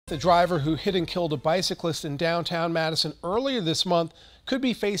The driver who hit and killed a bicyclist in downtown Madison earlier this month could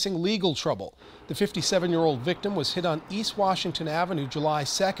be facing legal trouble. The 57-year-old victim was hit on East Washington Avenue July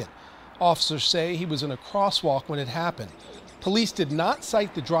 2nd. Officers say he was in a crosswalk when it happened. Police did not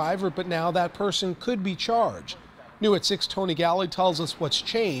cite the driver, but now that person could be charged. New at 6, Tony Galley tells us what's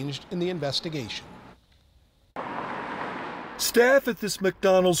changed in the investigation. Staff at this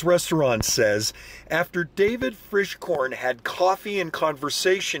McDonald's restaurant says after David Frischkorn had coffee and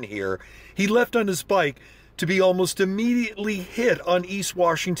conversation here, he left on his bike to be almost immediately hit on East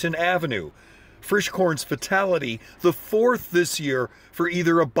Washington Avenue. Frischkorn's fatality, the fourth this year for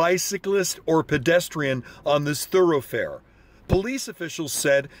either a bicyclist or pedestrian on this thoroughfare. Police officials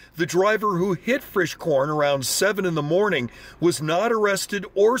said the driver who hit Frischkorn around 7 in the morning was not arrested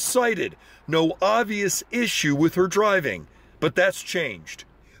or cited. No obvious issue with her driving. But that's changed.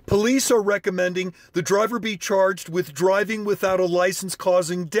 Police are recommending the driver be charged with driving without a license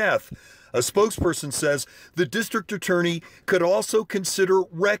causing death. A spokesperson says the district attorney could also consider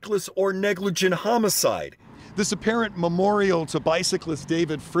reckless or negligent homicide. This apparent memorial to bicyclist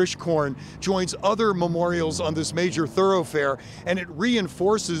David Frischkorn joins other memorials on this major thoroughfare, and it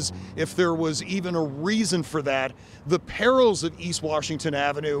reinforces, if there was even a reason for that, the perils of East Washington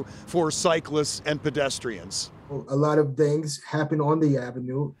Avenue for cyclists and pedestrians. A lot of things happen on the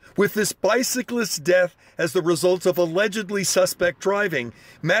avenue. With this bicyclist's death as the result of allegedly suspect driving,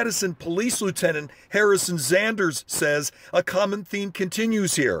 Madison Police Lieutenant Harrison Zanders says a common theme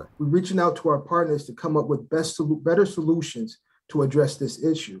continues here. We're reaching out to our partners to come up with better solutions to address this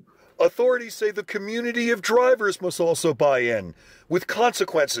issue. Authorities say the community of drivers must also buy in, with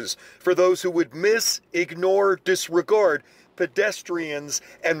consequences for those who would miss, ignore, disregard pedestrians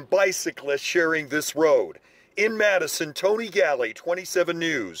and bicyclists sharing this road. In Madison, Tony Galley, 27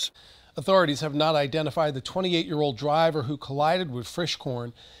 News. Authorities have not identified the 28-year-old driver who collided with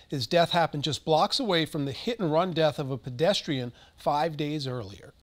Frischkorn. His death happened just blocks away from the hit-and-run death of a pedestrian 5 days earlier.